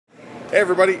Hey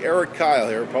everybody, Erik Kyle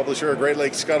here, publisher of Great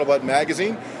Lakes Scuttlebutt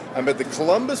magazine. I'm at the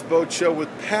Columbus Boat Show with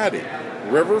Patty,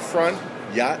 Riverfront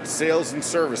Yacht Sales and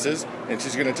Services, and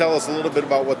she's going to tell us a little bit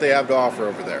about what they have to offer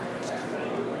over there.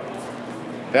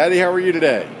 Patty, how are you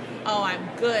today? Oh, I'm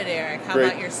good, Erik. How Great.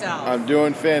 about yourself? I'm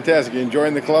doing fantastic. You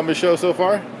enjoying the Columbus show so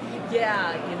far?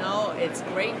 Yeah, you know, it's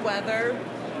great weather.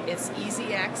 It's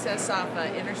easy access off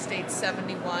Interstate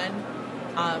 71.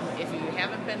 If you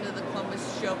haven't been to the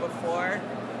Columbus show before,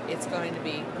 it's going to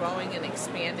be growing and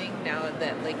expanding now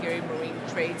that Lake Erie Marine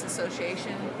Trades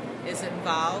Association is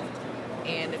involved.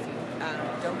 And if you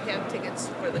don't have tickets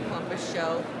for the Columbus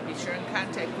show, be sure and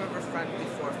contact Riverfront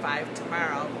before 5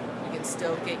 tomorrow. We can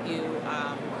still get you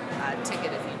a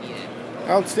ticket if you need it.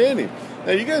 Outstanding.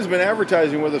 Now, you guys have been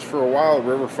advertising with us for a while at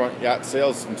Riverfront Yacht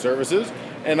Sales and Services,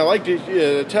 and I'd like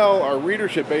to tell our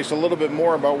readership base a little bit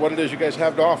more about what it is you guys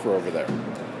have to offer over there.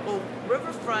 Well,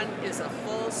 Riverfront is a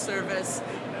full-service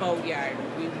boat yard.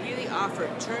 We really offer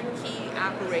turnkey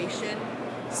operation,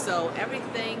 so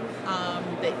everything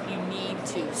that you need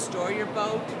to store your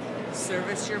boat,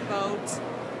 service your boat,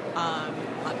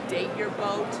 update your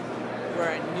boat. We're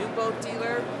a new boat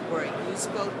dealer, we're a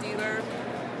used boat dealer,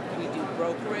 we do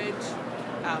brokerage,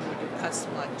 we do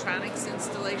custom electronics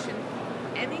installation.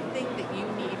 Anything that you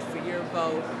need for your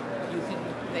boat,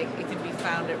 it can be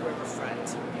found at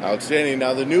Riverfront. Outstanding.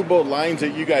 Now, the new boat lines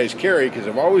that you guys carry, because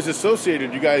I've always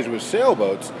associated you guys with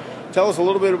sailboats, tell us a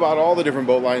little bit about all the different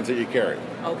boat lines that you carry.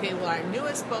 Okay, well, our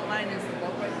newest boat line is the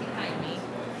boat right behind me,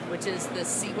 which is the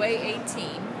Seaway 18.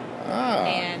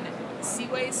 And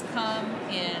Seaways come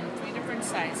in 3 different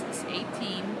sizes,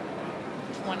 18,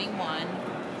 21,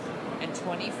 and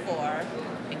 24.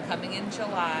 And coming in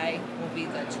July will be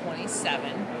the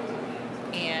 27.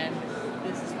 And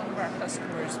this is one of our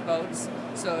customers' boats.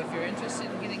 So if you're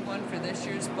interested in getting one for this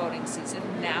year's boating season,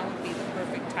 now would be the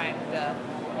perfect time to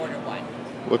order one.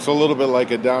 Looks a little bit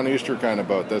like a Downeaster kind of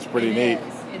boat. That's pretty neat.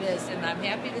 It is, and I'm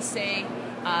happy to say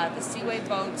the Seaway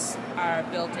boats are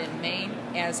built in Maine,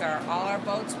 as are all our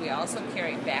boats. We also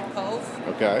carry Back Cove,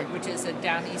 which is a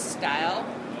Down East style,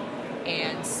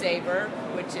 and Sabre,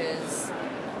 which is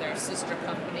their sister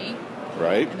company.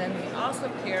 Right. And then we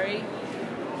also carry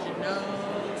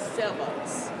Jeannot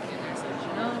sailboats. And there's a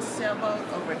Jeannot sailboat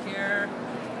over here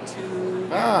to the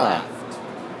left.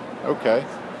 Okay.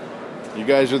 You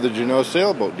guys are the Jeannot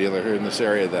sailboat dealer here in this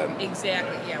area then?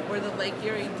 Exactly, yeah. We're the Lake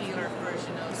Erie dealer for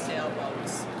Jeannot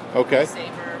sailboats. Okay.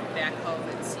 Sabre, Back Cove,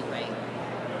 and Seaway.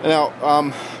 Now,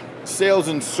 sales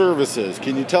and services.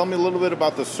 Can you tell me a little bit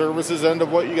about the services end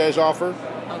of what you guys offer?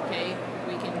 Okay,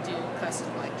 we can do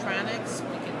custom electronics.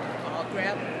 We can do all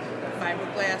grab,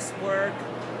 fiberglass work,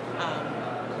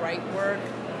 bright work,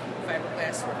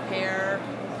 fiberglass repair,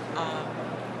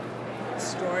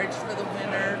 storage for the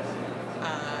winter,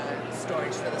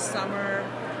 storage for the summer,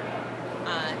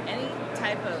 any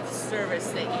type of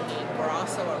service that you need. We're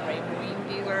also a Ray Marine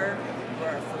dealer,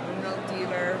 we're a Faruno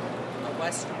dealer, a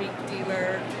Westerbeek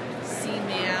dealer,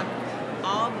 CMAP,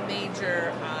 all the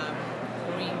major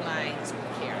marine lines we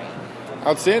carry.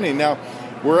 Outstanding. Now,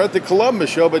 we're at the Columbus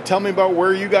show, but tell me about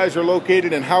where you guys are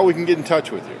located and how we can get in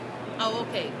touch with you. Oh,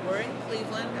 okay. We're in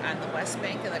Cleveland on the west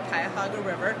bank of the Cuyahoga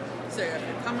River. So if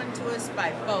you're coming to us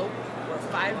by boat, we're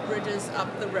 5 bridges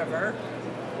up the river.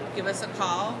 Give us a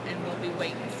call and we'll be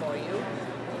waiting for you.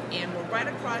 And we're right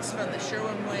across from the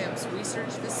Sherwin-Williams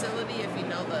Research Facility, if you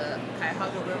know the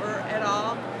Cuyahoga River at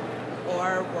all.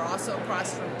 Or we're also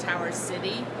across from Tower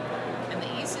City. And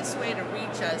the easiest way to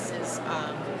reach us is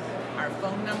our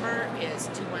phone number is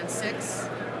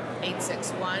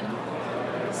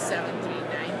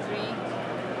 216-861-7393.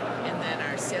 And then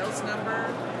our sales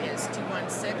number is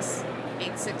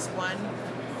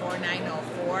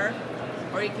 216-861-4904.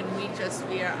 Or you can reach us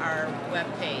via our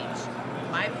webpage.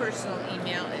 My personal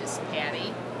email is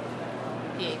Patty,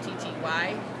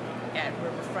 Patty, at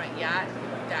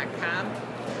riverfrontyacht.com,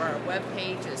 or our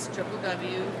webpage is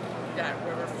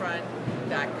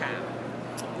www.riverfront.com.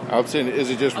 Outstanding. Is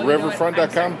it just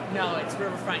riverfront.com? No, it's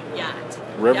Riverfront Yacht.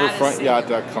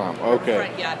 Riverfrontyacht.com. Okay.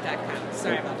 Riverfrontyacht.com.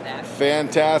 Sorry about that.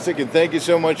 Fantastic, and thank you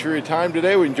so much for your time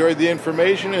today. We enjoyed the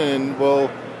information, and we'll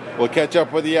catch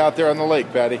up with you out there on the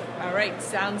lake, Patty. All right,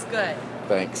 sounds good.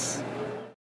 Thanks.